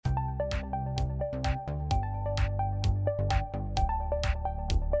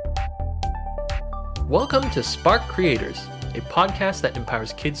Welcome to Spark Creators, a podcast that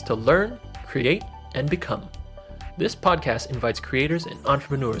empowers kids to learn, create, and become. This podcast invites creators and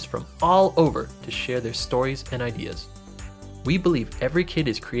entrepreneurs from all over to share their stories and ideas. We believe every kid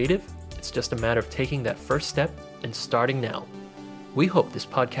is creative. It's just a matter of taking that first step and starting now. We hope this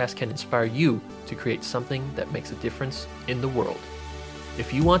podcast can inspire you to create something that makes a difference in the world.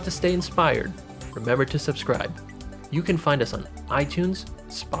 If you want to stay inspired, remember to subscribe. You can find us on iTunes,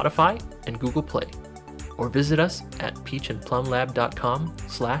 Spotify, and Google Play, or visit us at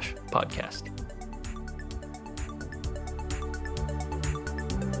peachandplumlab.com/podcast.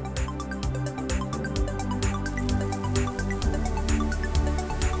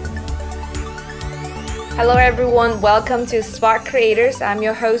 Hello everyone, welcome to Spark Creators. I'm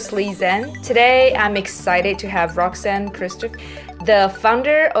your host Lee Zhen. Today I'm excited to have Roxanne Christoph, the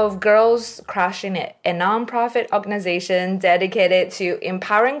founder of Girls Crushing It, a nonprofit organization dedicated to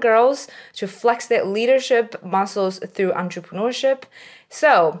empowering girls to flex their leadership muscles through entrepreneurship.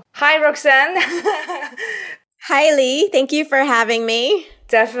 So, hi Roxanne. Hi Lee, thank you for having me.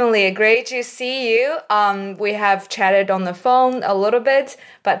 Definitely, great to see you. We have chatted on the phone a little bit,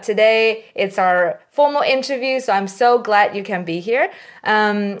 but today it's our formal interview, so I'm so glad you can be here.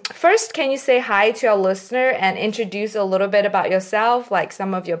 First, can you say hi to our listener and introduce a little bit about yourself, like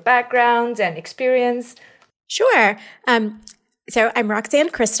some of your background and experience? Sure. So I'm Roxanne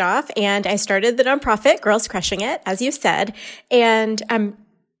Christoph, and I started the nonprofit Girls Crushing It, as you said, and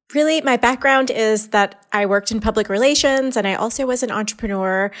really, my background is that I worked in public relations and I also was an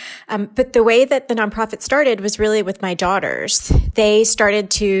entrepreneur. But the way that the nonprofit started was really with my daughters. They started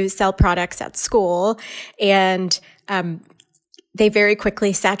to sell products at school and they very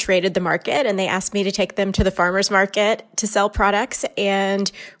quickly saturated the market, and they asked me to take them to the farmers market to sell products. And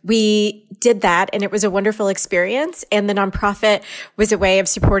we did that, and it was a wonderful experience. And the nonprofit was a way of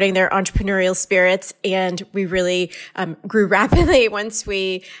supporting their entrepreneurial spirits. And we really grew rapidly once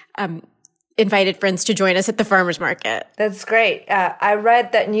we invited friends to join us at the farmers market. That's great. I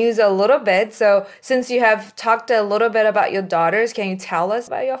read that news a little bit. So since you have talked a little bit about your daughters, can you tell us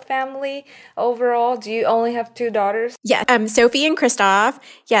about your family overall? Do you only have two daughters? Yeah, Sophie and Christoph.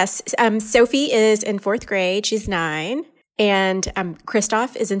 Yes, Sophie is in 4th grade. She's 9. And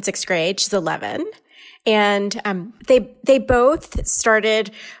Christoph is in 6th grade. She's 11. And they both started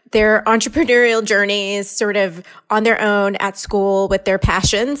their entrepreneurial journeys sort of on their own at school with their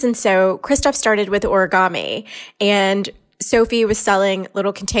passions. And so Christoph started with origami, and Sophie was selling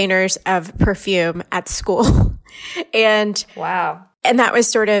little containers of perfume at school. And wow. And that was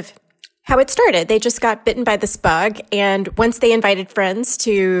sort of how it started. They just got bitten by this bug. And once they invited friends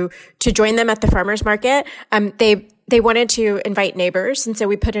to join them at the farmers market, they wanted to invite neighbors. And so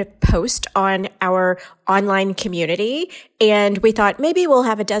we put a post on our online community, and we thought maybe we'll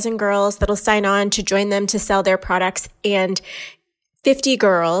have a dozen girls that'll sign on to join them to sell their products. And 50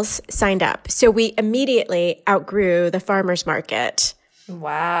 girls signed up. So we immediately outgrew the farmers market.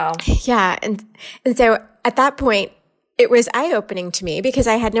 Wow. Yeah. And so at that point, it was eye-opening to me because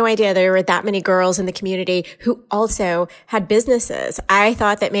I had no idea there were that many girls in the community who also had businesses. I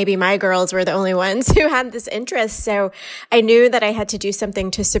thought that maybe my girls were the only ones who had this interest. So I knew that I had to do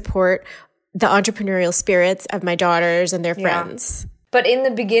something to support the entrepreneurial spirits of my daughters and their friends. But in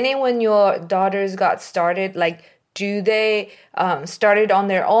the beginning, when your daughters got started, do they started on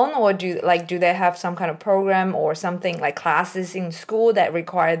their own, or do they have some kind of program or something like classes in school that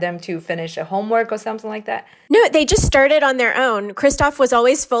require them to finish a homework or something like that? No, they just started on their own. Christoph was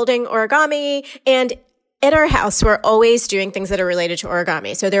always folding origami, and at our house, we're always doing things that are related to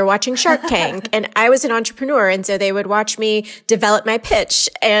origami. So they're watching Shark Tank, and I was an entrepreneur, and so they would watch me develop my pitch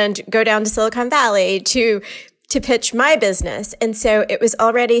and go down to Silicon Valley to pitch my business. And so it was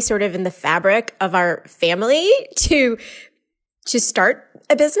already sort of in the fabric of our family to start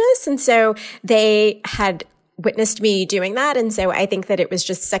a business. And so they had witnessed me doing that. And so I think that it was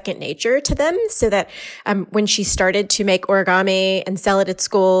just second nature to them, so that when she started to make origami and sell it at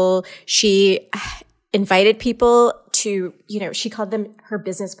school, she invited people to, she called them her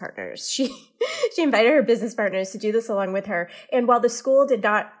business partners. She invited her business partners to do this along with her. And while the school did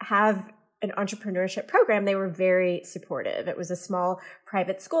not have an entrepreneurship program, they were very supportive. It was a small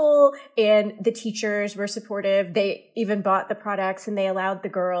private school, and the teachers were supportive. They even bought the products, and they allowed the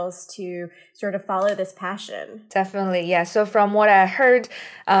girls to sort of follow this passion. Definitely, yeah. So from what I heard,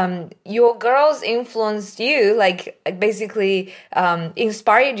 your girls influenced you, basically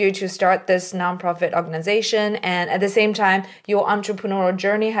inspired you to start this nonprofit organization. And at the same time, your entrepreneurial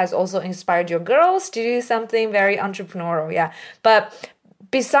journey has also inspired your girls to do something very entrepreneurial, yeah. But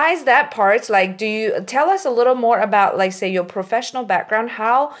besides that part, like, do you tell us a little more about, like, say, your professional background?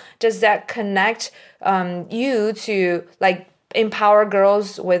 How does that connect you to, like, empower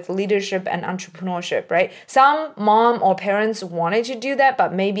girls with leadership and entrepreneurship, right? Some mom or parents wanted to do that,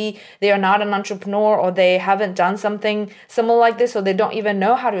 but maybe they are not an entrepreneur or they haven't done something similar like this, so they don't even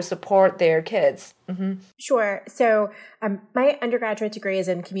know how to support their kids. Sure. So my undergraduate degree is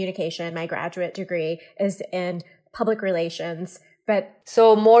in communication. My graduate degree is in public relations, but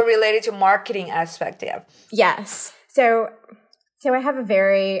so more related to marketing aspect, yeah. Yes. So I have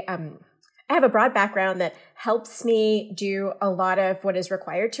I have a broad background that helps me do a lot of what is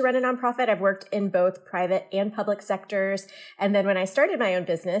required to run a nonprofit. I've worked in both private and public sectors. And then when I started my own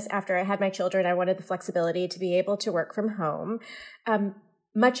business, after I had my children, I wanted the flexibility to be able to work from home.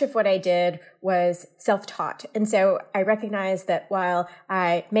 Much of what I did was self-taught. And so I recognized that while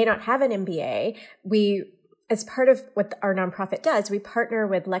I may not have an MBA, as part of what our nonprofit does, we partner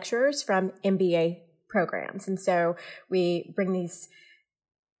with lecturers from MBA programs. And so we bring these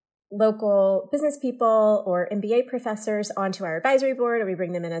local business people or MBA professors onto our advisory board, or we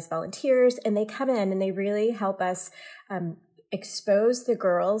bring them in as volunteers, and they come in and they really help us expose the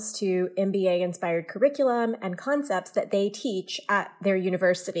girls to MBA-inspired curriculum and concepts that they teach at their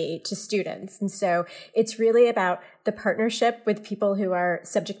university to students. And so it's really about the partnership with people who are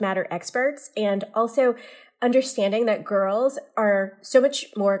subject matter experts, and also understanding that girls are so much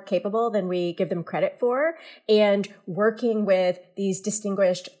more capable than we give them credit for, and working with these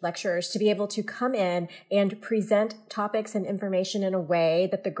distinguished lecturers to be able to come in and present topics and information in a way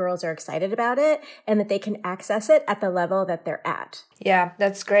that the girls are excited about it and that they can access it at the level that they're at. Yeah,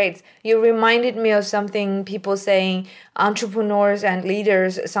 that's great. You reminded me of something, people saying entrepreneurs and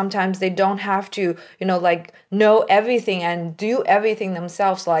leaders, sometimes they don't have to, like know everything and do everything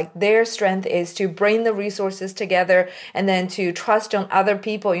themselves. Like their strength is to bring the resources together and then to trust on other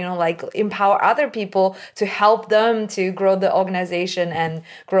people, like empower other people to help them to grow the organization and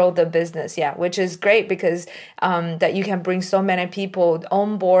grow the business. Yeah, which is great because that you can bring so many people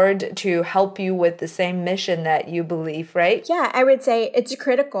on board to help you with the same mission that you believe, right? Yeah, I would say it's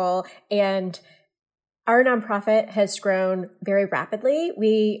critical, and our nonprofit has grown very rapidly.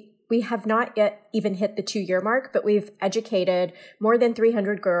 We have not yet even hit the 2-year mark, but we've educated more than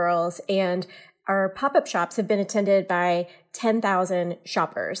 300 girls, and our pop-up shops have been attended by 10,000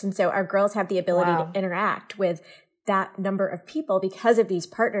 shoppers. And so our girls have the ability to interact with that number of people because of these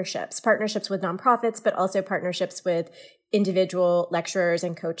partnerships with nonprofits, but also partnerships with individual lecturers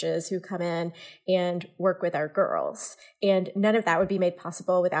and coaches who come in and work with our girls. And none of that would be made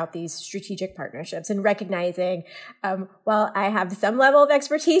possible without these strategic partnerships, and recognizing, while I have some level of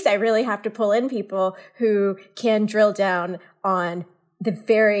expertise, I really have to pull in people who can drill down on the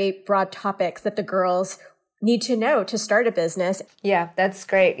very broad topics that the girls need to know to start a business. Yeah, that's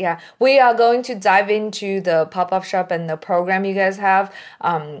great. Yeah. We are going to dive into the pop-up shop and the program you guys have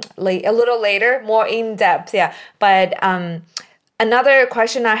a little later, more in depth. Yeah. But another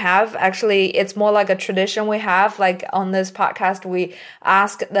question I have, actually, it's more like a tradition we have. Like on this podcast, we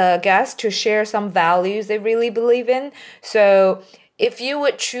ask the guests to share some values they really believe in. So if you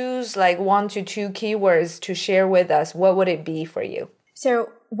would choose like 1 to 2 keywords to share with us, what would it be for you? So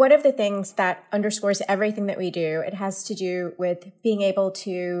one of the things that underscores everything that we do, it has to do with being able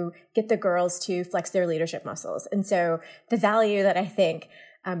to get the girls to flex their leadership muscles. And so the value that I think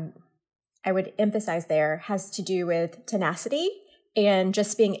I would emphasize there has to do with tenacity and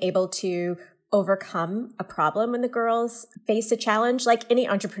just being able to overcome a problem when the girls face a challenge. Like any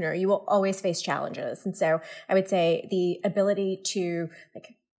entrepreneur, you will always face challenges. And so I would say the ability to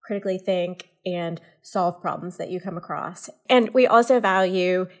critically think and solve problems that you come across. And we also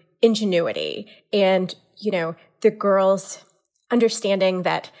value ingenuity and, the girls understanding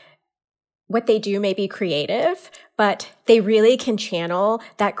that what they do may be creative, but they really can channel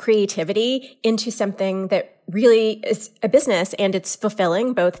that creativity into something that really is a business, and it's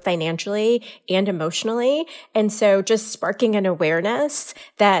fulfilling both financially and emotionally. And so just sparking an awareness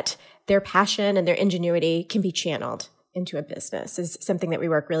that their passion and their ingenuity can be channeled into a business is something that we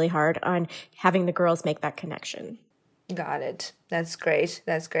work really hard on, having the girls make that connection. Got it. That's great.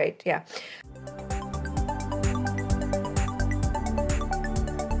 That's great. Yeah.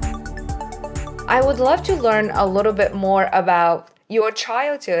 I would love to learn a little bit more about your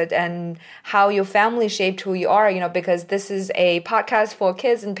childhood and how your family shaped who you are, because this is a podcast for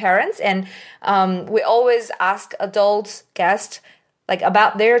kids and parents. And we always ask adults, guests,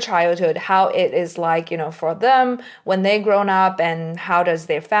 about their childhood, how it is for them when they grown up, and how does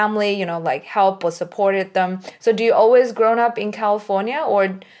their family, help or supported them. So do you always grown up in California,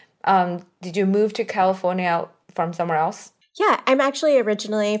 or did you move to California from somewhere else? Yeah, I'm actually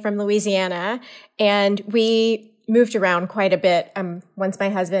originally from Louisiana, and we moved around quite a bit. Once my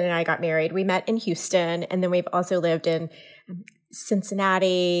husband and I got married, we met in Houston, and then we've also lived in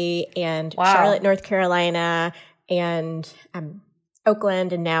Cincinnati and Charlotte, North Carolina, and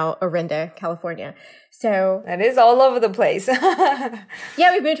Oakland, and now Orinda, California. So that is all over the place.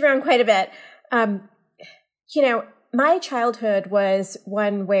 Yeah, we've moved around quite a bit. My childhood was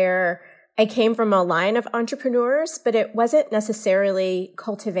one where I came from a line of entrepreneurs, but it wasn't necessarily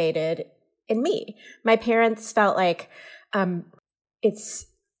cultivated in me. My parents felt like it's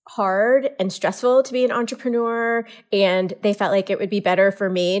hard and stressful to be an entrepreneur, and they felt like it would be better for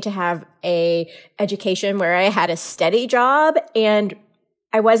me to have a education where I had a steady job, and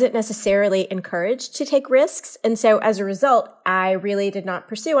I wasn't necessarily encouraged to take risks. And so as a result, I really did not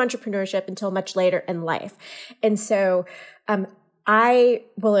pursue entrepreneurship until much later in life. And so I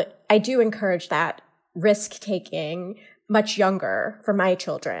do encourage that risk taking much younger for my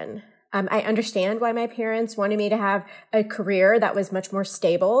children. I understand why my parents wanted me to have a career that was much more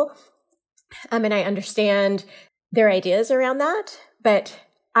stable. And I understand their ideas around that, but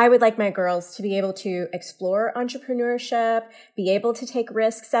I would like my girls to be able to explore entrepreneurship, be able to take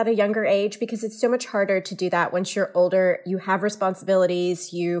risks at a younger age, because it's so much harder to do that once you're older. You have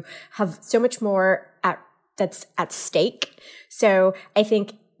responsibilities, you have so much more that's at stake. So I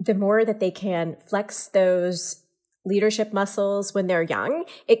think the more that they can flex those leadership muscles when they're young,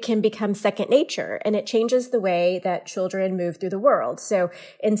 it can become second nature, and it changes the way that children move through the world. So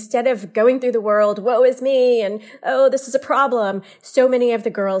instead of going through the world, woe is me, and oh, this is a problem, so many of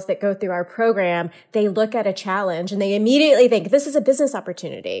the girls that go through our program, they look at a challenge and they immediately think this is a business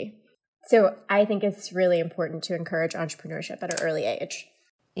opportunity. So I think it's really important to encourage entrepreneurship at an early age.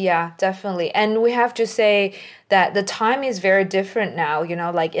 Yeah, definitely. And we have to say that the time is very different now,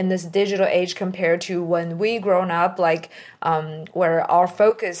 like in this digital age compared to when we grown up, like where our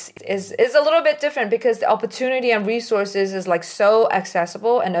focus is a little bit different, because the opportunity and resources is like so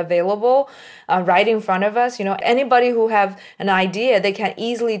accessible and available right in front of us. Anybody who have an idea, they can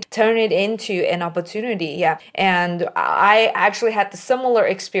easily turn it into an opportunity. Yeah. And I actually had the similar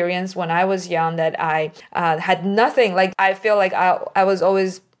experience when I was young, that I had nothing. Like, I feel like I was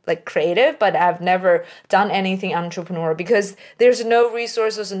always like creative, but I've never done anything entrepreneur, because there's no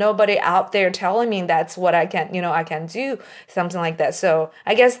resources, nobody out there telling me that's what I can do something like that. So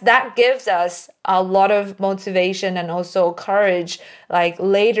I guess that gives us a lot of motivation and also courage, like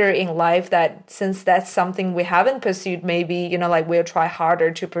later in life, that since that's something we haven't pursued, maybe, like we'll try harder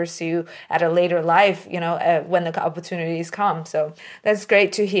to pursue at a later life, when the opportunities come. So that's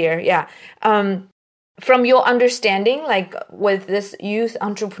great to hear. Yeah. From your understanding, like with this youth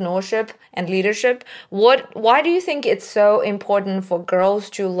entrepreneurship and leadership, why do you think it's so important for girls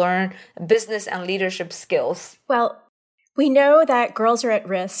to learn business and leadership skills? Well, we know that girls are at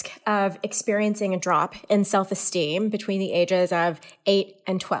risk of experiencing a drop in self-esteem between the ages of 8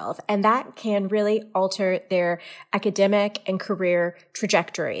 and 12, and that can really alter their academic and career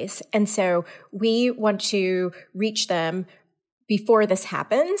trajectories. And so we want to reach them before this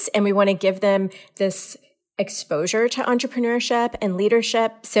happens, and we want to give them this exposure to entrepreneurship and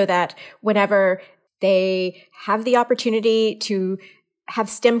leadership so that whenever they have the opportunity to have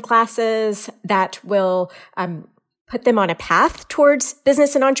STEM classes that will put them on a path towards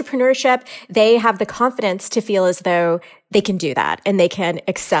business and entrepreneurship, they have the confidence to feel as though they can do that and they can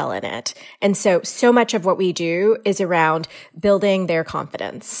excel in it. And so much of what we do is around building their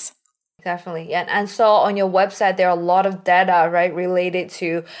confidence. Definitely. And so on your website, there are a lot of data, right, related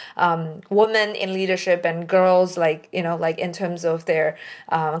to women in leadership and girls, like in terms of their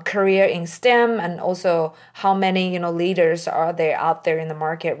career in STEM, and also how many, leaders are there out there in the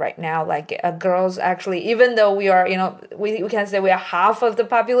market right now. Like girls actually, even though we are, we can say we are half of the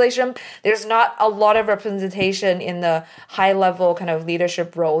population, there's not a lot of representation in the high level kind of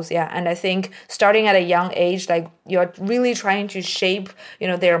leadership roles. Yeah. And I think starting at a young age, like you're really trying to shape,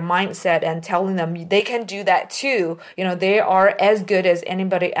 their mindset and telling them they can do that too. They are as good as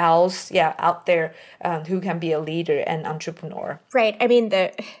anybody else, out there who can be a leader and entrepreneur. Right. I mean,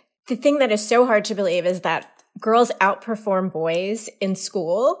 the thing that is so hard to believe is that girls outperform boys in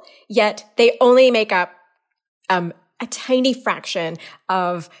school, yet they only make up a tiny fraction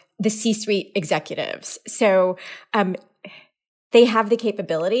of the C-suite executives. So they have the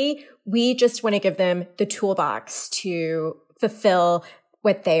capability. We just want to give them the toolbox to fulfill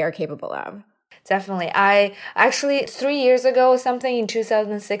what they are capable of. definitely. I actually 3 years ago, something in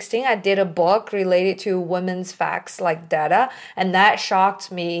 2016, I did a book related to women's facts like data, and that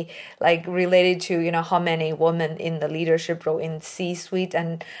shocked me, like related to how many women in the leadership role in C-suite,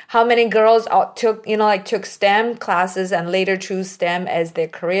 and how many girls took STEM classes and later choose STEM as their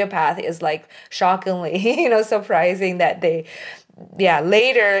career path is like shockingly surprising that they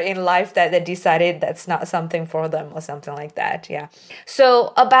later in life that they decided that's not something for them or something like that.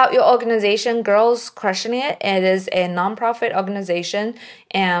 So about your organization, Girls Crushing it is a nonprofit organization,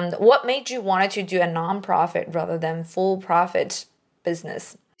 and what made you wanted to do a nonprofit rather than full profit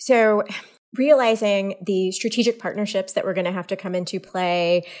business? So realizing the strategic partnerships that were going to have to come into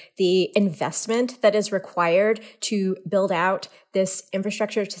play, the investment that is required to build out this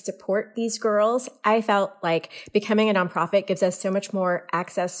infrastructure to support these girls, I felt like becoming a nonprofit gives us so much more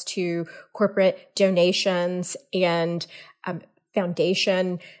access to corporate donations and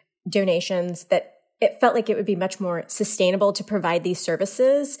foundation donations that it felt like it would be much more sustainable to provide these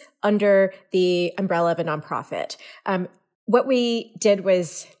services under the umbrella of a nonprofit. What we did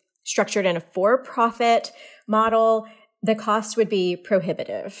was structured in a for-profit model. The cost would be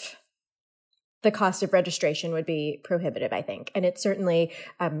prohibitive. The cost of registration would be prohibitive, I think. And it certainly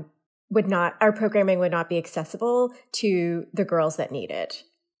our programming would not be accessible to the girls that need it.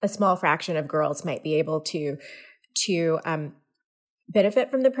 A small fraction of girls might be able to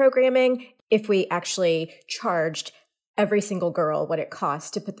benefit from the programming if we actually charged every single girl what it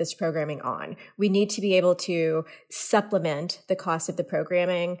costs to put this programming on. We need to be able to supplement the cost of the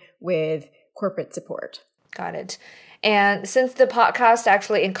programming with corporate support. Got it. And since the podcast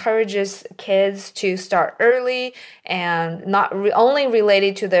actually encourages kids to start early and not only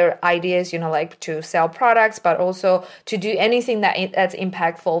related to their ideas, like to sell products, but also to do anything that's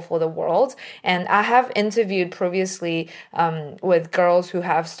impactful for the world. And I have interviewed previously with girls who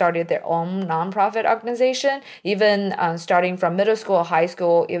have started their own nonprofit organization, even starting from middle school, high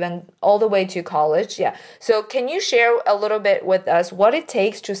school, even all the way to college. So can you share a little bit with us what it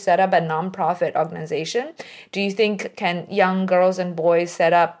takes to set up a nonprofit organization? Do you think can young girls and boys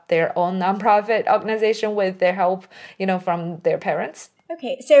set up their own nonprofit organization with their help, from their parents?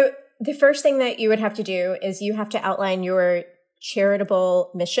 Okay, so the first thing that you would have to do is you have to outline your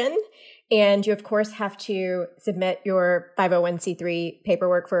charitable mission. And you, of course, have to submit your 501c3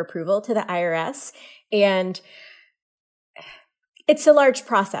 paperwork for approval to the IRS. And it's a large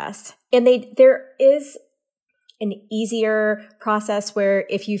process. And there is an easier process where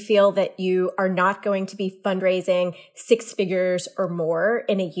if you feel that you are not going to be fundraising 6 figures or more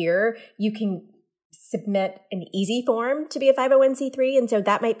in a year, you can submit an easy form to be a 501c3. And so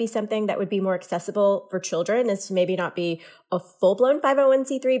that might be something that would be more accessible for children, is to maybe not be a full-blown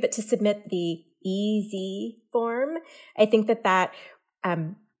 501c3, but to submit the easy form. I think that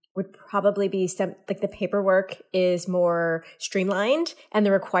would probably be the paperwork is more streamlined and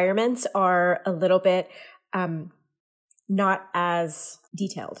the requirements are a little bit not as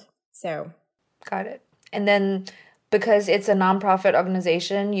detailed. So. Got it. And then because it's a nonprofit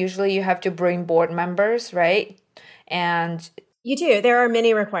organization, usually you have to bring board members, right? And you do. There are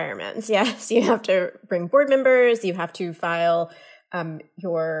many requirements. Yes. You have to bring board members. You have to file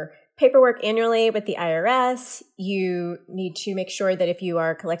your paperwork annually with the IRS. You need to make sure that if you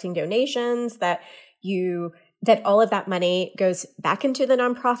are collecting donations, that all of that money goes back into the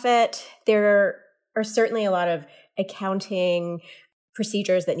nonprofit. There are certainly a lot of accounting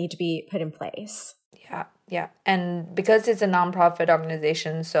procedures that need to be put in place. Yeah. And because it's a nonprofit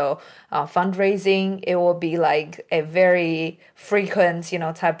organization, so fundraising, it will be like a very frequent,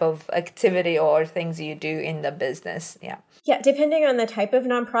 type of activity or things you do in the business. Yeah. Depending on the type of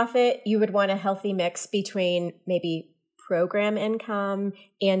nonprofit, you would want a healthy mix between maybe program income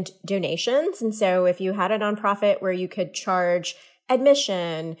and donations. And so if you had a nonprofit where you could charge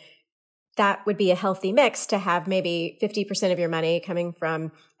admission, that would be a healthy mix to have maybe 50% of your money coming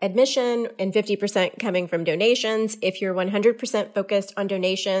from admission and 50% coming from donations. If you're 100% focused on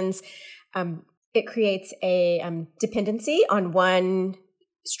donations, it creates a dependency on one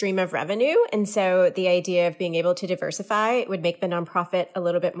stream of revenue. And so the idea of being able to diversify would make the nonprofit a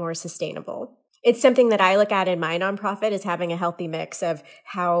little bit more sustainable. It's something that I look at in my nonprofit is having a healthy mix of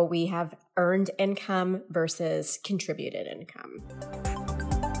how we have earned income versus contributed income.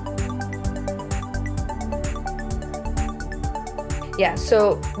 Yeah,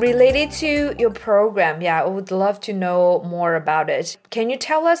 so related to your program, I would love to know more about it. Can you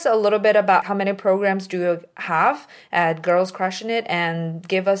tell us a little bit about how many programs do you have at Girls Crushing It and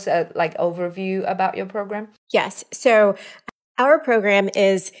give us a overview about your program? Yes. So our program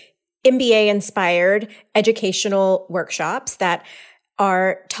is MBA-inspired educational workshops that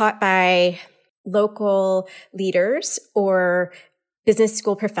are taught by local leaders or business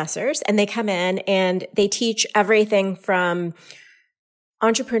school professors, and they come in and they teach everything from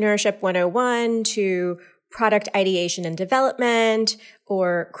Entrepreneurship 101 to product ideation and development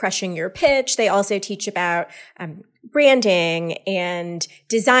or crushing your pitch. They also teach about branding and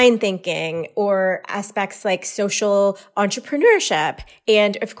design thinking or aspects like social entrepreneurship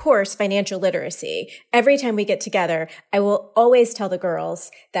and, of course, financial literacy. Every time we get together, I will always tell the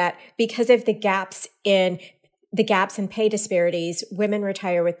girls that because of the gaps in pay disparities, women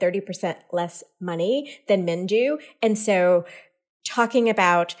retire with 30% less money than men do. And so talking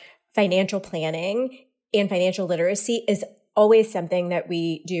about financial planning and financial literacy is always something that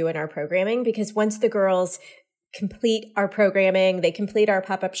we do in our programming, because once the girls complete our programming, they complete our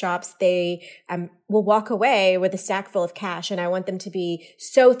pop-up shops, they will walk away with a stack full of cash. And I want them to be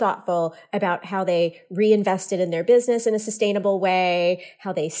so thoughtful about how they reinvest it in their business in a sustainable way,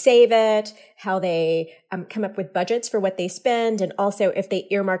 how they save it, how they come up with budgets for what they spend, and also if they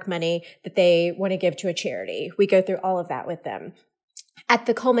earmark money that they want to give to a charity. We go through all of that with them. At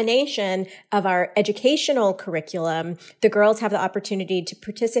the culmination of our educational curriculum, the girls have the opportunity to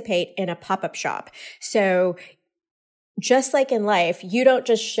participate in a pop-up shop. So just like in life, you don't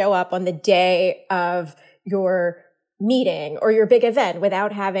just show up on the day of your meeting or your big event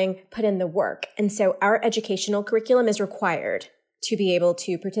without having put in the work. And so our educational curriculum is required to be able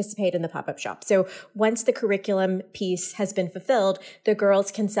to participate in the pop-up shop. So once the curriculum piece has been fulfilled, the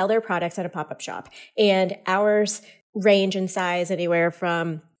girls can sell their products at a pop-up shop. And ours range in size anywhere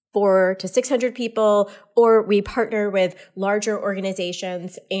from 400 to 600 people, or we partner with larger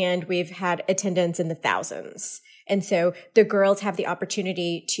organizations and we've had attendance in the thousands. And so the girls have the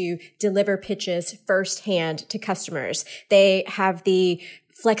opportunity to deliver pitches firsthand to customers. They have the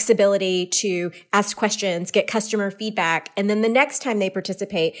flexibility to ask questions, get customer feedback, and then the next time they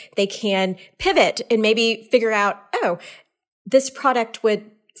participate, they can pivot and maybe figure out, oh, this product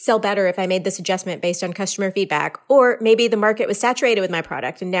would sell better if I made this adjustment based on customer feedback, or maybe the market was saturated with my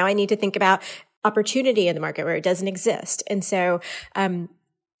product and now I need to think about opportunity in the market where it doesn't exist. And so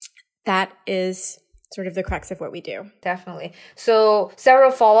that is sort of the crux of what we do. Definitely. So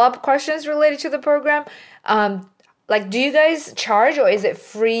several follow-up questions related to the program. Do you guys charge, or is it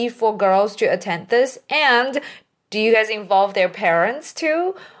free for girls to attend this? And do you guys involve their parents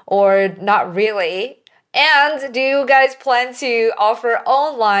too, or not really? And do you guys plan to offer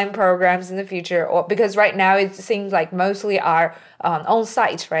online programs in the future? Or because right now it seems like mostly are on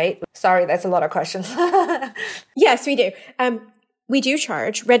site, right? Sorry, that's a lot of questions. Yes, we do. We do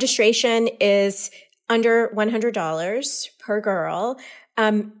charge. Registration is under $100 per girl.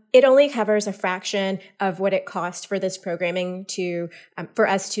 It only covers a fraction of what it cost for this programming for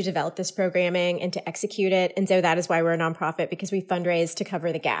us to develop this programming and to execute it. And so that is why we're a nonprofit, because we fundraise to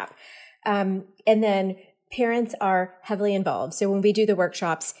cover the gap. And then parents are heavily involved. So when we do the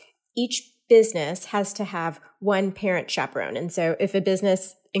workshops, each business has to have one parent chaperone. And so if a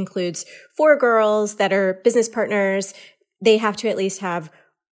business includes 4 girls that are business partners, they have to at least have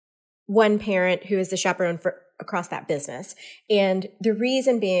one parent who is the chaperone across that business. And the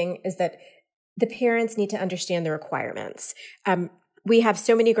reason being is that the parents need to understand the requirements. We have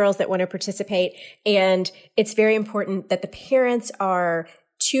so many girls that want to participate, and it's very important that the parents are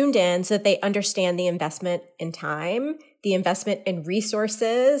tuned in so that they understand the investment in time, the investment in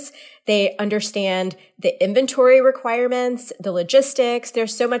resources. They understand the inventory requirements, the logistics.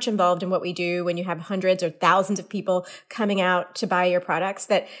 There's so much involved in what we do when you have hundreds or thousands of people coming out to buy your products,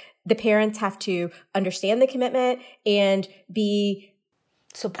 that the parents have to understand the commitment and be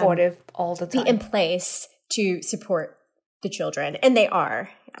supportive all the time. Be in place to support the children. And they are.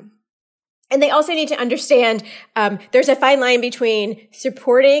 Yeah. And they also need to understand there's a fine line between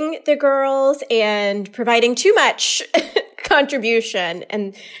supporting the girls and providing too much contribution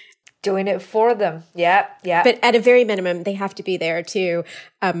and doing it for them. Yeah. But at a very minimum, they have to be there to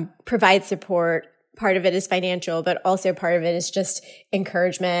provide support. Part of it is financial, but also part of it is just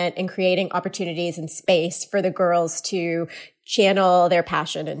encouragement and creating opportunities and space for the girls to channel their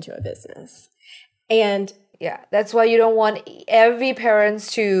passion into a business. And yeah, that's why you don't want every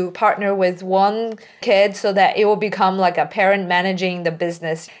parents to partner with one kid so that it will become like a parent managing the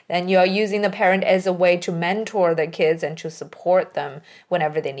business. And you are using the parent as a way to mentor the kids and to support them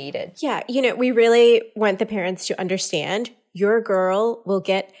whenever they need it. Yeah, we really want the parents to understand your girl will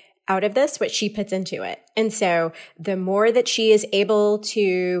get out of this what she puts into it. And so the more that she is able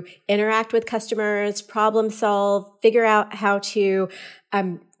to interact with customers, problem solve, figure out how to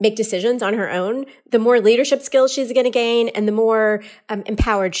make decisions on her own, the more leadership skills she's going to gain and the more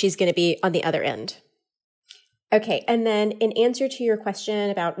empowered she's going to be on the other end. Okay. And then in answer to your question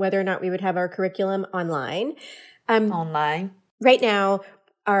about whether or not we would have our curriculum online. Online. Right now,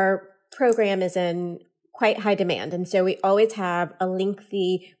 our program is in quite high demand. And so we always have a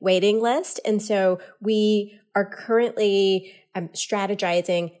lengthy waiting list. And so we are currently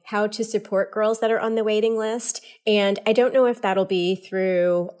strategizing how to support girls that are on the waiting list. And I don't know if that'll be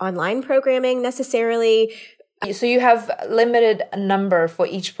through online programming necessarily. So you have limited number for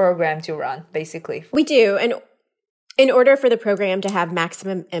each program to run, basically. We do. And in order for the program to have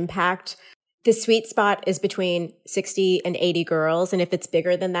maximum impact, the sweet spot is between 60 and 80 girls. And if it's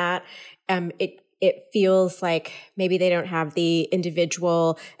bigger than that, it feels like maybe they don't have the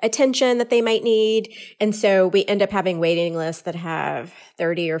individual attention that they might need. And so we end up having waiting lists that have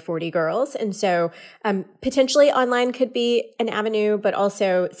 30 or 40 girls. And so potentially online could be an avenue, but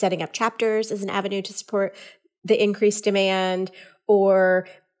also setting up chapters is an avenue to support the increased demand, or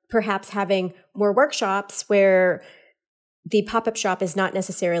perhaps having more workshops where the pop-up shop is not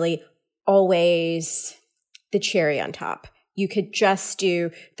necessarily always the cherry on top. You could just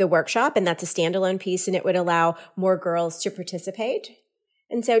do the workshop, and that's a standalone piece, and it would allow more girls to participate.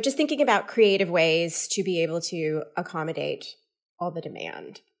 And so just thinking about creative ways to be able to accommodate all the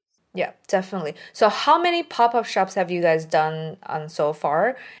demand. Yeah, definitely. So how many pop-up shops have you guys done so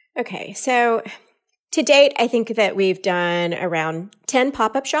far? Okay, so to date, I think that we've done around 10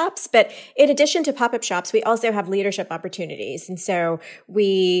 pop-up shops, but in addition to pop-up shops, we also have leadership opportunities. And so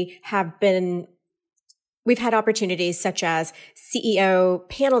we've had opportunities such as CEO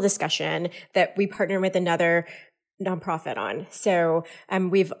panel discussion that we partner with another nonprofit on. So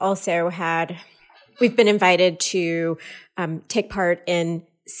we've been invited to take part in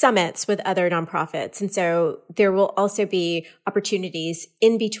summits with other nonprofits. And so there will also be opportunities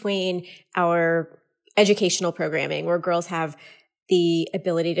in between our educational programming where girls have the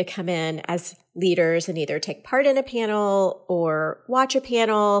ability to come in as leaders and either take part in a panel or watch a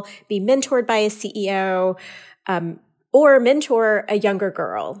panel, be mentored by a CEO, or mentor a younger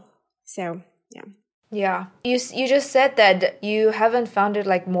girl. So, yeah. Yeah. You just said that you haven't founded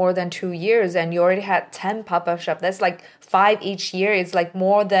like more than 2 years and you already had 10 pop-up shops. That's like 5 each year. It's like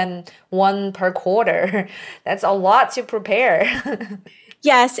more than 1 per quarter. That's a lot to prepare.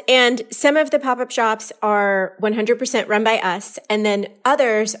 Yes, and some of the pop-up shops are 100% run by us, and then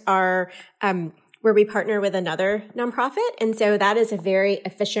others are where we partner with another nonprofit. And so that is a very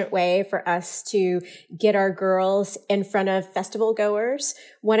efficient way for us to get our girls in front of festival goers.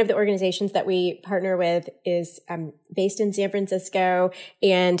 One of the organizations that we partner with is based in San Francisco,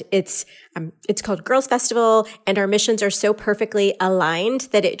 and it's called Girls Festival, and our missions are so perfectly aligned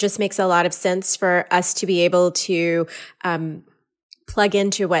that it just makes a lot of sense for us to be able to plug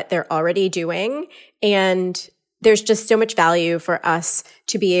into what they're already doing. And there's just so much value for us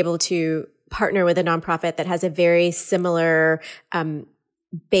to be able to partner with a nonprofit that has a very similar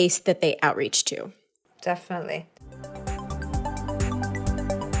base that they outreach to. Definitely.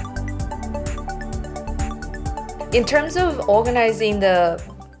 In terms of organizing the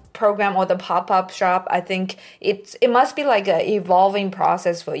program or the pop-up shop, I think it must be like an evolving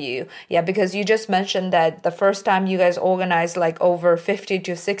process for you. Yeah, because you just mentioned that the first time you guys organized like over 50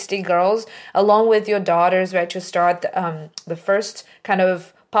 to 60 girls along with your daughters, right, to start the first kind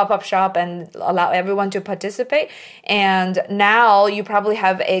of pop-up shop and allow everyone to participate. And now you probably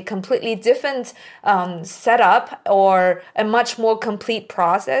have a completely different setup or a much more complete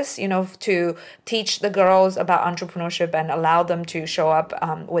process, to teach the girls about entrepreneurship and allow them to show up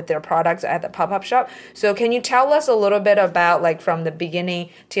with their products at the pop-up shop. So can you tell us a little bit about like from the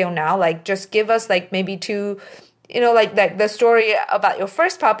beginning till now, like just give us like maybe two, like the story about your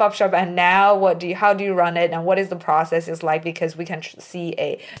first pop-up shop and now how do you run it and what is the process is like, because we can see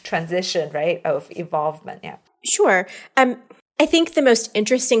a transition, right, of evolvement. Yeah. Sure. I think the most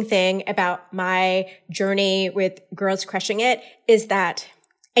interesting thing about my journey with Girls Crushing It is that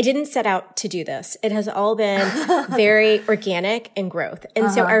I didn't set out to do this. It has all been very organic and growth.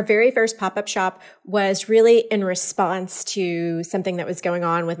 And so our very first pop-up shop was really in response to something that was going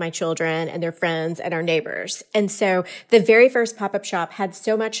on with my children and their friends and our neighbors. And so the very first pop-up shop had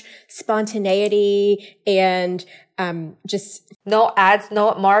so much spontaneity and just no ads,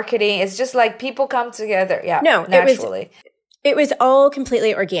 no marketing. It's just like people come together. Yeah. No, naturally. It was all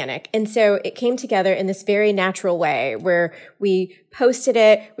completely organic. And so it came together in this very natural way where we posted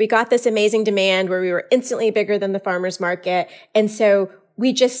it. We got this amazing demand where we were instantly bigger than the farmer's market. And so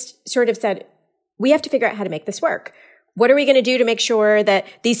we just sort of said, we have to figure out how to make this work. What are we going to do to make sure that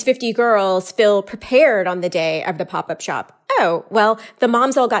these 50 girls feel prepared on the day of the pop-up shop? oh, well, the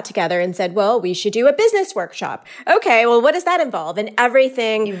moms all got together and said, well, we should do a business workshop. Okay, well, what does that involve? And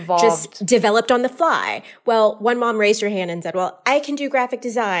everything just developed on the fly. Well, one mom raised her hand and said, well, I can do graphic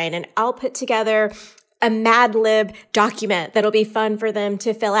design and I'll put together a Mad Lib document that'll be fun for them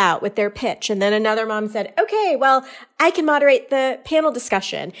to fill out with their pitch. And then another mom said, okay, well, I can moderate the panel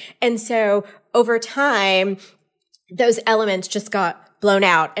discussion. And so over time, those elements just got blown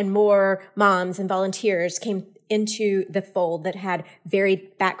out and more moms and volunteers came into the fold that had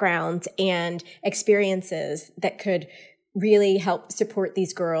varied backgrounds and experiences that could really help support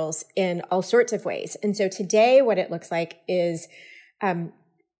these girls in all sorts of ways. And so today, what it looks like is,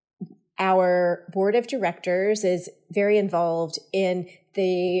 our board of directors is very involved in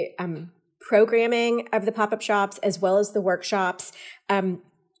the programming of the pop-up shops as well as the workshops.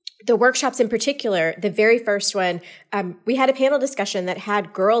 The workshops in particular, the very first one, we had a panel discussion that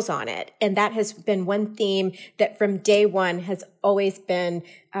had girls on it. And that has been one theme that from day one has always been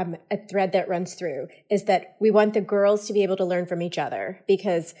a thread that runs through, is that we want the girls to be able to learn from each other.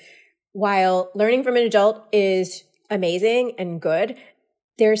 Because while learning from an adult is amazing and good,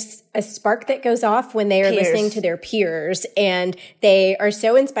 there's a spark that goes off when they are listening to their peers, and they are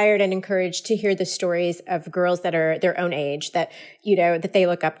so inspired and encouraged to hear the stories of girls that are their own age that, you know, that they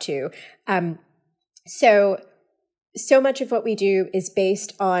look up to. So much of what we do is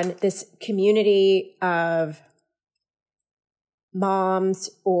based on this community of moms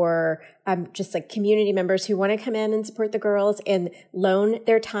or just like community members who want to come in and support the girls and loan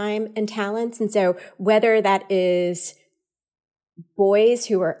their time and talents. And so whether that is boys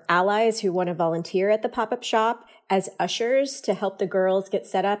who are allies who want to volunteer at the pop-up shop as ushers to help the girls get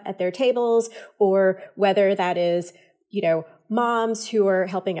set up at their tables, or whether that is, you know, moms who are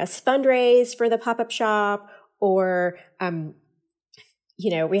helping us fundraise for the pop-up shop, or, you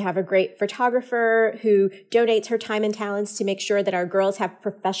know, we have a great photographer who donates her time and talents to make sure that our girls have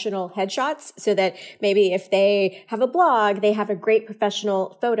professional headshots so that maybe if they have a blog, they have a great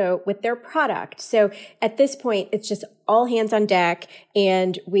professional photo with their product. So at this point, it's just all hands on deck.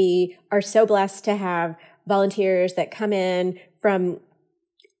 And we are so blessed to have volunteers that come in from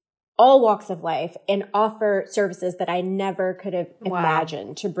all walks of life and offer services that I never could have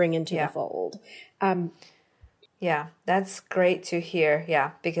imagined to bring into the fold. Yeah, that's great to hear.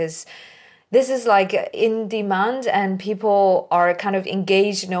 Yeah, because this is like in demand and people are kind of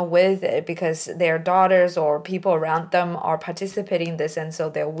engaged, you know, with it because their daughters or people around them are participating in this. And so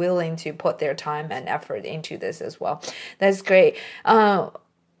they're willing to put their time and effort into this as well. That's great. Tell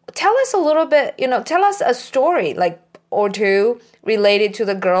us a little bit, you know, tell us a story like or two related to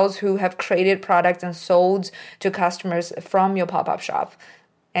the girls who have created products and sold to customers from your pop-up shop.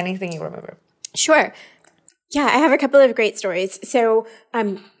 Anything you remember? Sure. Yeah, I have a couple of great stories. So,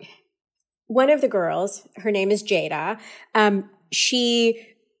 one of the girls, her name is Jada. She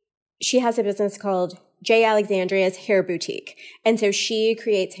has a business called J. Alexandria's Hair Boutique. And so she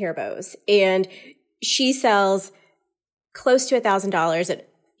creates hair bows and she sells close to $1,000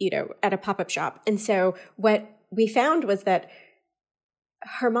 at a pop-up shop. And so what we found was that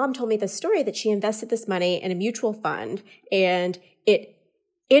her mom told me the story that she invested this money in a mutual fund and it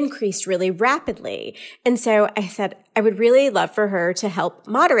increased really rapidly. And so I said, I would really love for her to help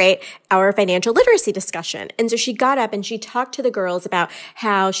moderate our financial literacy discussion. And so she got up and she talked to the girls about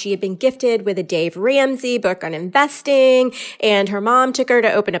how she had been gifted with a Dave Ramsey book on investing. And her mom took her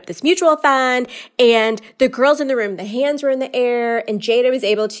to open up this mutual fund. And the girls in the room, the hands were in the air. And Jada was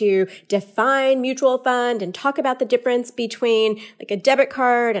able to define mutual fund and talk about the difference between like a debit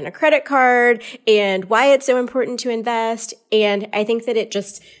card and a credit card and why it's so important to invest. And I think that it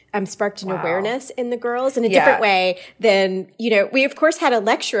just sparked an awareness in the girls in a different way than, we of course had a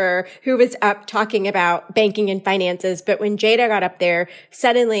lecturer who was up talking about banking and finances. But when Jada got up there,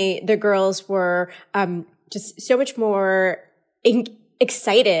 suddenly the girls were just so much more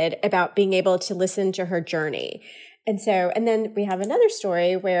excited about being able to listen to her journey. And then we have another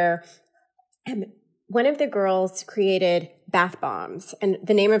story where one of the girls created bath bombs, and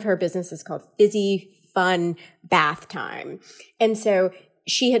the name of her business is called Fizzy Fun Bath Time. And so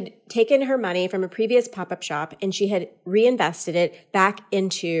she had taken her money from a previous pop-up shop and she had reinvested it back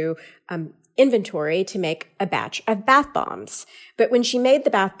into inventory to make a batch of bath bombs. But when she made the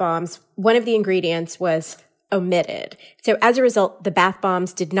bath bombs, one of the ingredients was omitted. So as a result, the bath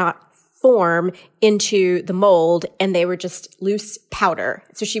bombs did not form into the mold and they were just loose powder.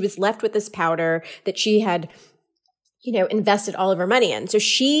 So she was left with this powder that she had invested all of her money in. So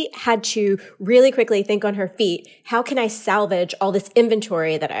she had to really quickly think on her feet, how can I salvage all this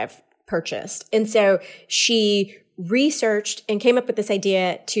inventory that I've purchased? And so she researched and came up with this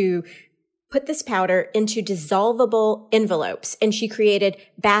idea to put this powder into dissolvable envelopes, and she created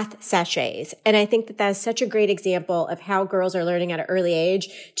bath sachets. And I think that that's such a great example of how girls are learning at an early age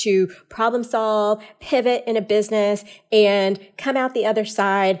to problem solve, pivot in a business, and come out the other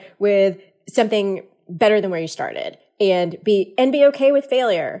side with something better than where you started, and be okay with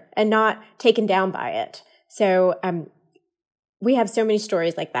failure and not taken down by it. So we have so many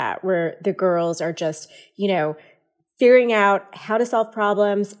stories like that where the girls are just, figuring out how to solve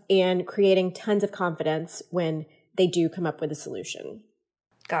problems and creating tons of confidence when they do come up with a solution.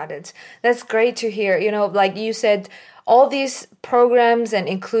 Got it. That's great to hear. Like you said, all these programs and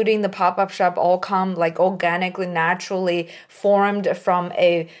including the pop-up shop all come like organically, naturally formed from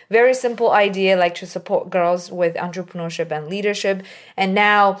a very simple idea, like to support girls with entrepreneurship and leadership. And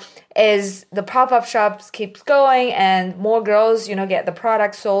now as the pop-up shops keeps going and more girls, get the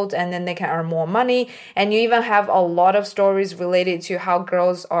product sold, and then they can earn more money. And you even have a lot of stories related to how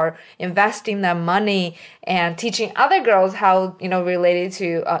girls are investing their money and teaching other girls how, related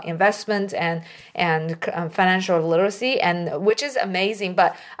to investment and financial literacy, and which is amazing.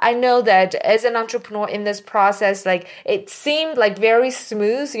 But I know that as an entrepreneur in this process, like it seemed like very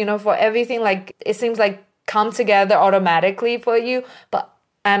smooth, for everything, like it seems like come together automatically for you. But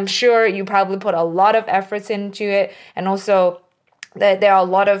I'm sure you probably put a lot of efforts into it, and also that there are a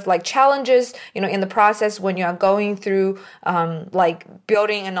lot of like challenges, in the process when you are going through like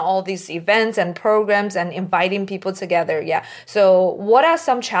building in all these events and programs and inviting people together. Yeah. So what are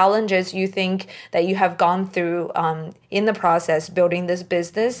some challenges you think that you have gone through in the process building this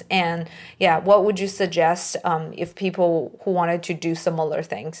business? And what would you suggest if people who wanted to do similar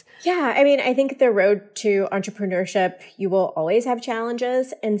things? Yeah. I mean, I think the road to entrepreneurship, you will always have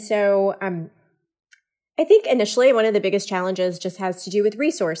challenges. And so, I think initially one of the biggest challenges just has to do with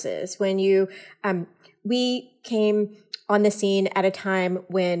resources. When we came on the scene at a time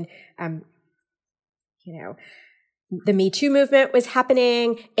when, the Me Too movement was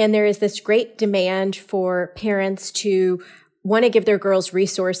happening, and there is this great demand for parents to want to give their girls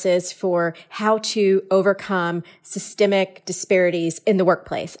resources for how to overcome systemic disparities in the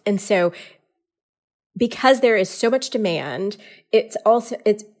workplace. And so because there is so much demand,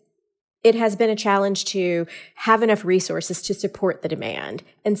 it has been a challenge to have enough resources to support the demand.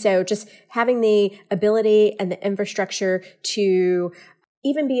 And so just having the ability and the infrastructure to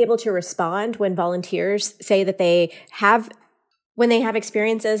even be able to respond when volunteers say that when they have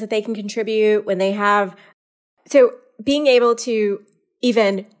experiences that they can contribute, so being able to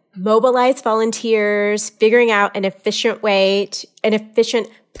even mobilize volunteers, figuring out an efficient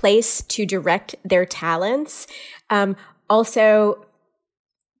place to direct their talents. Also,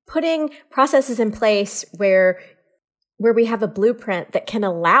 putting processes in place where we have a blueprint that can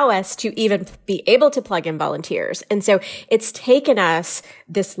allow us to even be able to plug in volunteers. And so it's taken us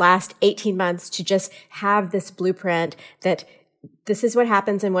this last 18 months to just have this blueprint that this is what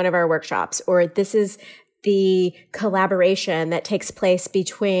happens in one of our workshops, or this is the collaboration that takes place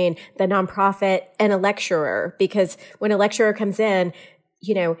between the nonprofit and a lecturer. Because when a lecturer comes in,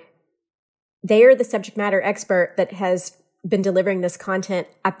 they are the subject matter expert that has been delivering this content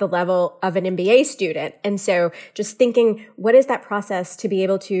at the level of an MBA student. And so just thinking, what is that process to be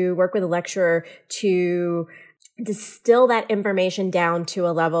able to work with a lecturer to distill that information down to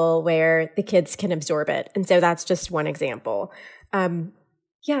a level where the kids can absorb it? And so that's just one example. And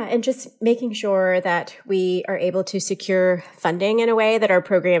just making sure that we are able to secure funding in a way that our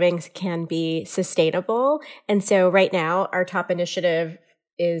programming can be sustainable. And so right now, our top initiative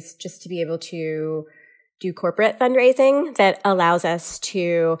is just to be able to do corporate fundraising that allows us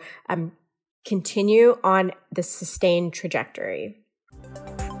to continue on the sustained trajectory.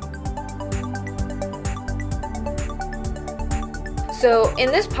 So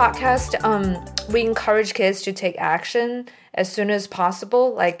in this podcast, we encourage kids to take action as soon as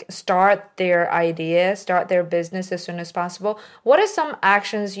possible, like start their idea, start their business as soon as possible. What are some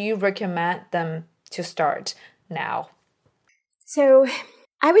actions you recommend them to start now? So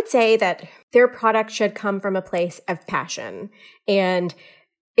I would say that their product should come from a place of passion. And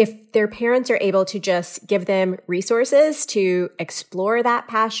if their parents are able to just give them resources to explore that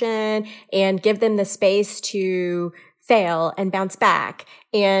passion and give them the space to fail and bounce back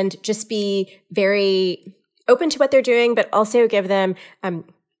and just be very open to what they're doing, but also give them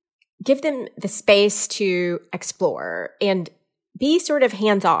the space to explore and be sort of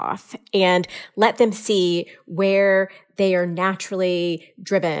hands off and let them see where they are naturally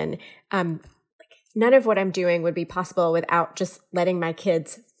driven. None of what I'm doing would be possible without just letting my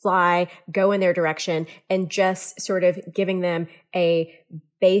kids fly, go in their direction, and just sort of giving them a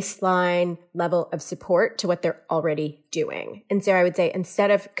baseline level of support to what they're already doing. And so I would say instead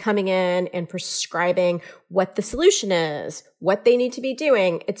of coming in and prescribing what the solution is, what they need to be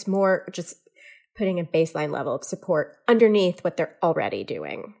doing, it's more just putting a baseline level of support underneath what they're already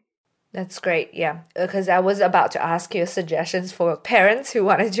doing. That's great. Yeah. Because I was about to ask you suggestions for parents who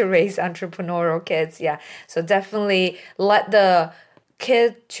wanted to raise entrepreneurial kids. Yeah. So definitely let the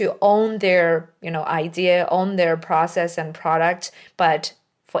kid to own their, idea, own their process and product, but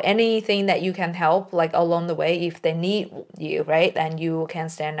for anything that you can help, like along the way, if they need you, right, then you can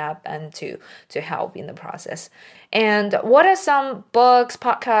stand up and to help in the process. And what are some books,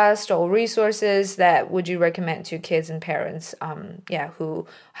 podcasts, or resources that would you recommend to kids and parents, who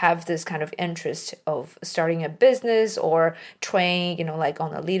have this kind of interest of starting a business or train, like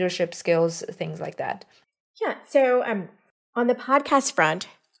on the leadership skills, things like that? Yeah. So on the podcast front,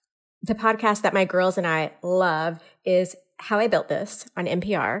 the podcast that my girls and I love is How I Built This on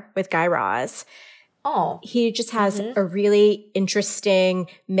NPR with Guy Raz. Oh, he just has a really interesting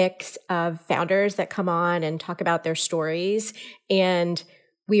mix of founders that come on and talk about their stories. And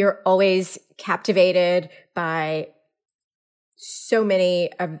we are always captivated by so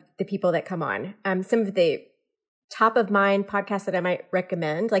many of the people that come on. Some of the top of mind podcasts that I might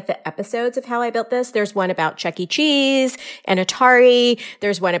recommend, like the episodes of How I Built This. There's one about Chuck E. Cheese and Atari.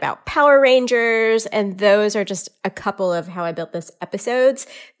 There's one about Power Rangers. And those are just a couple of How I Built This episodes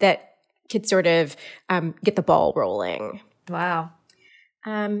that could sort of get the ball rolling. Wow.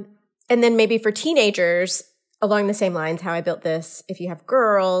 And then maybe for teenagers, along the same lines, How I Built This, if you have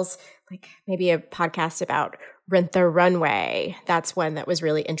girls, like maybe a podcast about Rent the Runway. That's one that was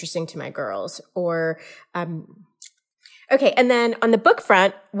really interesting to my girls. Or, okay. And then on the book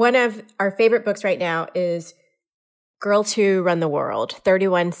front, one of our favorite books right now is Girls Who Run the World,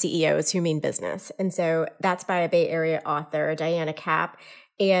 31 CEOs Who Mean Business. And so that's by a Bay Area author, Diana Kapp.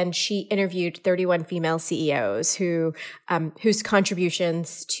 And she interviewed 31 female CEOs whose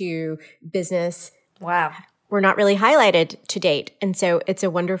contributions to business were not really highlighted to date. And so it's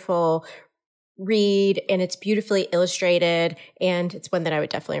a wonderful read, and it's beautifully illustrated, and it's one that I would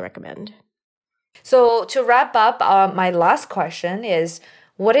definitely recommend. So to wrap up, my last question is,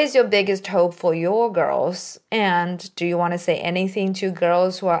 what is your biggest hope for your girls? And do you want to say anything to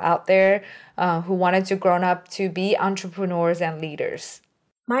girls who are out there who wanted to grow up to be entrepreneurs and leaders?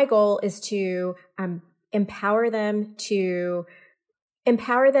 My goal is to empower them with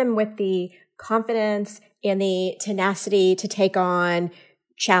the confidence and the tenacity to take on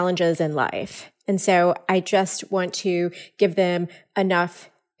challenges in life. And so I just want to give them enough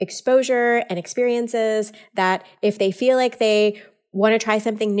exposure and experiences that if they feel like they want to try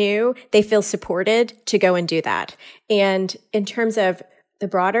something new, they feel supported to go and do that. And in terms of the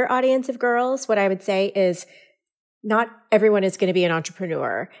broader audience of girls, what I would say is not everyone is going to be an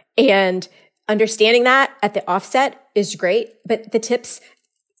entrepreneur. And understanding that at the offset is great, but the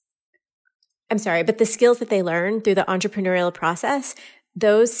skills that they learn through the entrepreneurial process,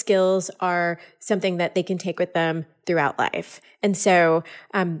 those skills are something that they can take with them throughout life. And so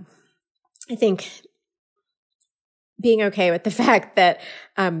I think being okay with the fact that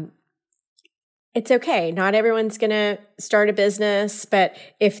it's okay. Not everyone's going to start a business, but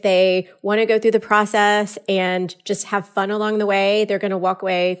if they want to go through the process and just have fun along the way, they're going to walk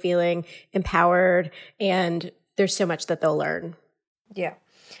away feeling empowered, and there's so much that they'll learn. Yeah.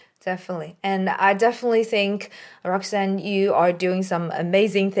 Definitely. And I definitely think, Roxanne, you are doing some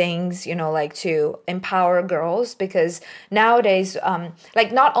amazing things, like to empower girls, because nowadays,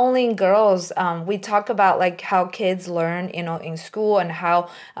 not only girls, we talk about like how kids learn, in school, and how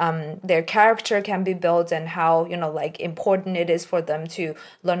their character can be built, and how, important it is for them to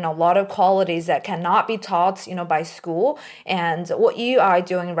learn a lot of qualities that cannot be taught, by school. And what you are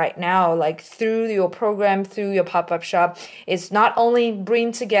doing right now, like through your program, through your pop-up shop, is not only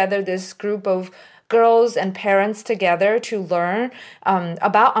bring together this group of girls and parents together to learn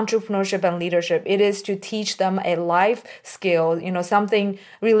about entrepreneurship and leadership. It is to teach them a life skill, something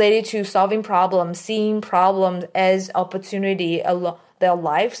related to solving problems, seeing problems as opportunity their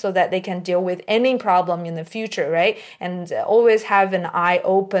life, so that they can deal with any problem in the future, right? And always have an eye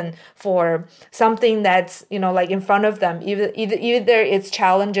open for something that's, in front of them, either it's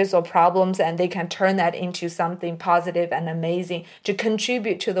challenges or problems, and they can turn that into something positive and amazing to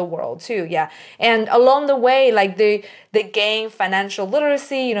contribute to the world too. Yeah. And along the way, like they gain financial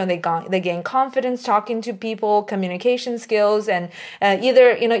literacy, they gain confidence talking to people, communication skills, and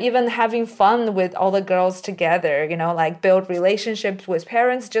even having fun with all the girls together, like build relationships with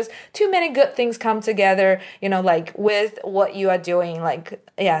parents. Just too many good things come together, like with what you are doing. Like,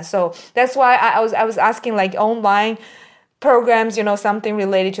 yeah, so that's why I was asking like online programs, something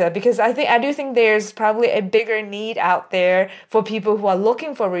related to that, because I do think there's probably a bigger need out there for people who are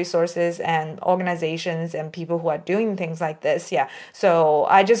looking for resources and organizations and people who are doing things like this. Yeah. So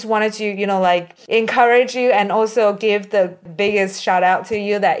I just wanted to, like encourage you and also give the biggest shout out to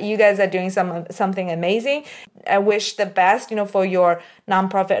you that you guys are doing something amazing. I wish the best, for your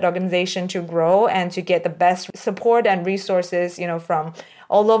nonprofit organization to grow and to get the best support and resources, from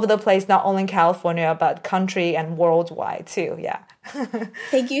all over the place, not only in California, but country and worldwide too. Yeah.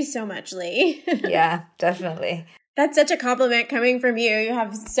 Thank you so much, Lee. Yeah, definitely. That's such a compliment coming from you. You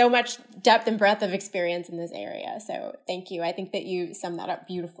have so much depth and breadth of experience in this area. So thank you. I think that you summed that up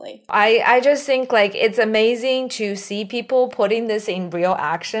beautifully. I just think like it's amazing to see people putting this in real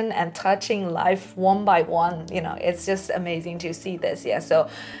action and touching life one by one. It's just amazing to see this. Yeah. So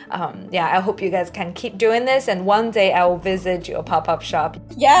I hope you guys can keep doing this. And one day I will visit your pop-up shop.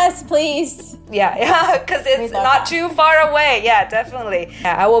 Yes, please. Yeah, because it's not too far away. Yeah, definitely.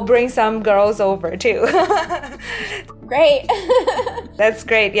 Yeah, I will bring some girls over too. Great. That's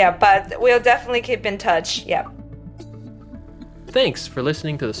great. Yeah, but we'll definitely keep in touch. Yeah. Thanks for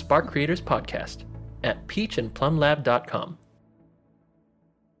listening to the Spark Creators Podcast at peachandplumlab.com.